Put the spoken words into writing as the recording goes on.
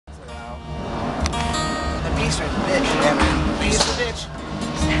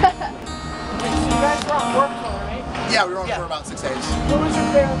You guys were on work tour, right? Yeah, we were on for about 6 days. What was your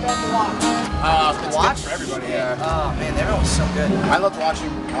favorite band to watch? It's Watch? good for everybody, yeah. Oh man, everyone was so good. I loved watching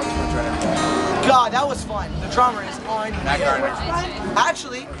all these ones right every day. God, that was fun. The drummer is on. That guy.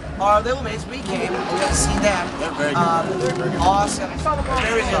 Actually, our little mates, we came. We got to see them. They're very good. Very good. Awesome.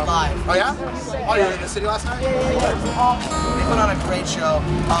 Very good live. Oh yeah? Oh, you were in the city last night? They put on a great show.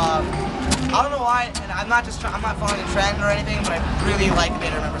 I don't know why, and I'm not following a trend or anything, but I really like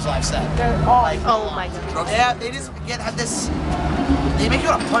Beta Members live set. Like, oh my god. Yeah, they just have this. They make you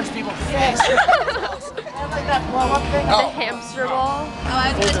want to punch people in the face. And like that blow up thing. The hamster ball. Oh,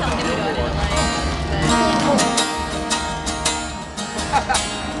 I was gonna tell him to do it.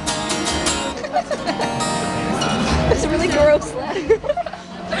 It's a really gross letter.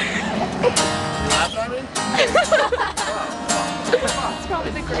 It's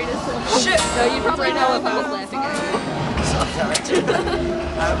probably the greatest one. Shit! No, you'd probably know if I was laughing at you.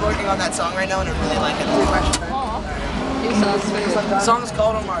 I'm working on that song right now and I really like it. New songs. The song is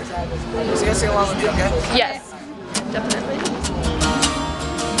called on Marjorie. So you guys sing along with me, okay? Yes, definitely.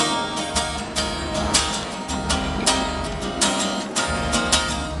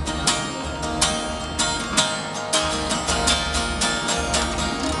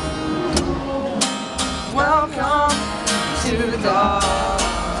 Welcome to the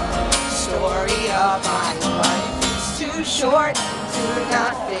story of my life. It's too short to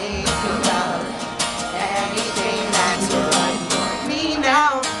not think about anything that's right for me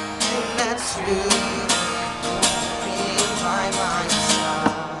now, and that's true. In my mind's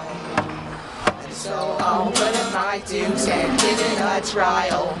eye, and so I'll put in my dues and give it a try.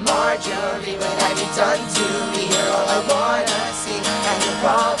 Oh, Marjorie, what have you done to me? You're all I wanna see, and you're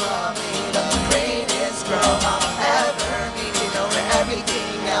probably the greatest girl I'll ever meet. You know where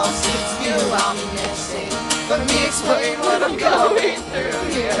everything else is you I'll be missing. Let me explain what I'm going through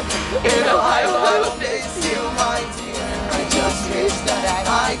here. In Ohio, I will miss you, my dear. I just wish that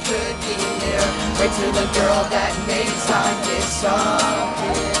I could be near. Right to the girl that makes time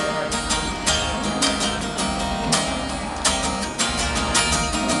disappear.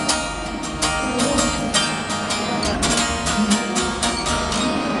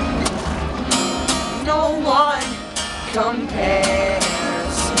 No one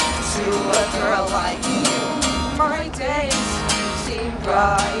compares to a girl like you. My days seem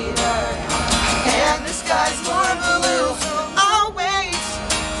brighter and the sky's more blue. I'll wait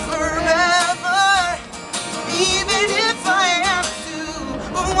forever, even if I have to.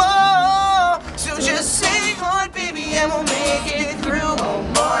 Whoa, so just sing on, baby, and we'll make it through. Oh,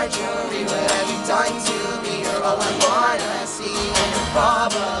 Marjorie, what have you done to me? You're all I wanna see, and you're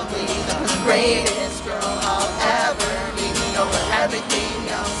probably the greatest girl I'll ever meet. You know where everything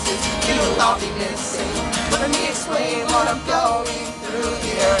else is you I'll be missing. Let me explain what I'm going through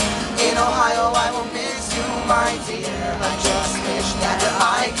here. In Ohio, I will miss you, my dear. I just wish that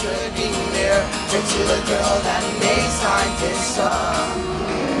I could be near to the girl that makes time disappear.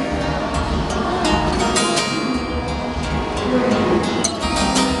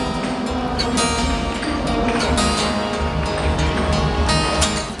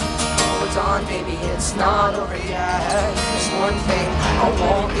 On, baby, it's not over yet. There's one thing I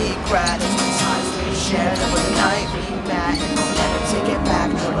won't regret. It's the times we shared and the night we met. And I'll never take it back,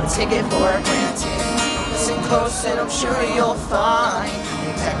 never take it for granted. Listen close and I'm sure you'll find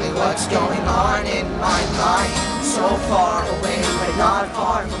exactly what's going on in my mind. So far away, but not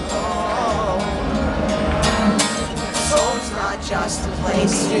far from home. Soul's not just a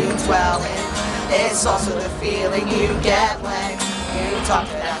place to dwell in. It's also the feeling you get when you talk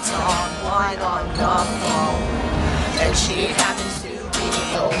to that someone on the phone, and she happens to be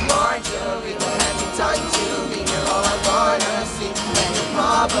oh Marjorie, what have you done to me? You're all I wanna see, and you're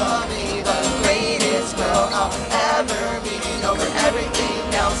probably the greatest girl I'll ever meet. You know where everything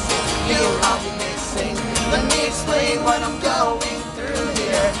else is you I'll be missing. Let me explain what I'm going through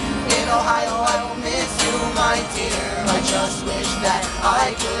here. In Ohio, I will miss you, my dear. I just wish that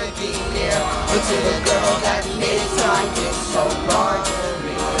I could be near to the girl that makes time is so Marjorie.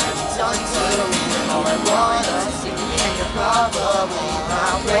 Done to me, all I wanna see, and you're probably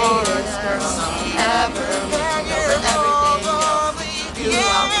my greatest girl ever. Over everything else, you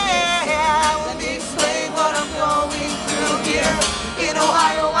I'll be missing. Let me explain what I'm going through here. In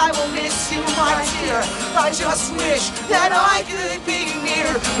Ohio, I will miss you, my dear. I just wish that I could be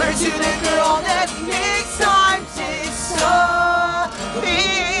near to the girl that makes time disappear.